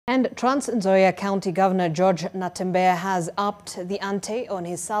And Trans Nzoia County Governor George Natembeya has upped the ante on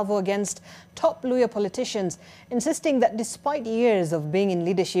his salvo against top Luhya politicians, insisting that despite years of being in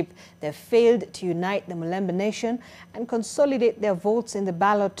leadership, they've failed to unite the Mulembe nation and consolidate their votes in the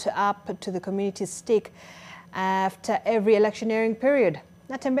ballot up to the community's stake after every electioneering period.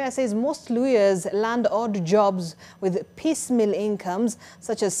 Natembeya says most Luhyas land odd jobs with piecemeal incomes,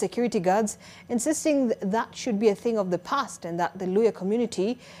 such as security guards, insisting that should be a thing of the past and that the Luhya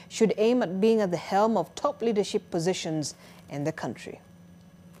community should aim at being at the helm of top leadership positions in the country.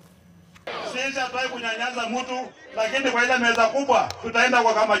 Sisi hatuwai kunyanyaza mtu, lakini kwa ile meza kubwa tutaenda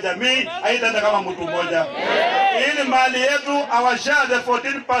kwa kama jamii, haitaenda kama mtu mmoja. Ili mali yetu, our share, the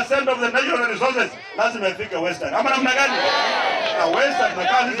 14% of the national resources, lazima ifike Western. Ama namna gani? Na Western na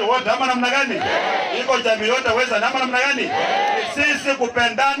kazi wote, ama namna gani? Iko jamii yote Western, ama namna gani? Sisi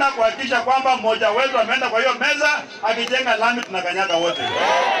kupendana kuhakikisha kwamba mmoja wetu ameenda kwa hiyo meza, akijenga lami tunakanyaga wote.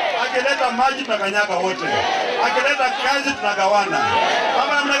 Akileta maji tunakanyaga wote. Akileta kazi tunagawana.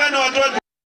 Ama namna gani watu wetu?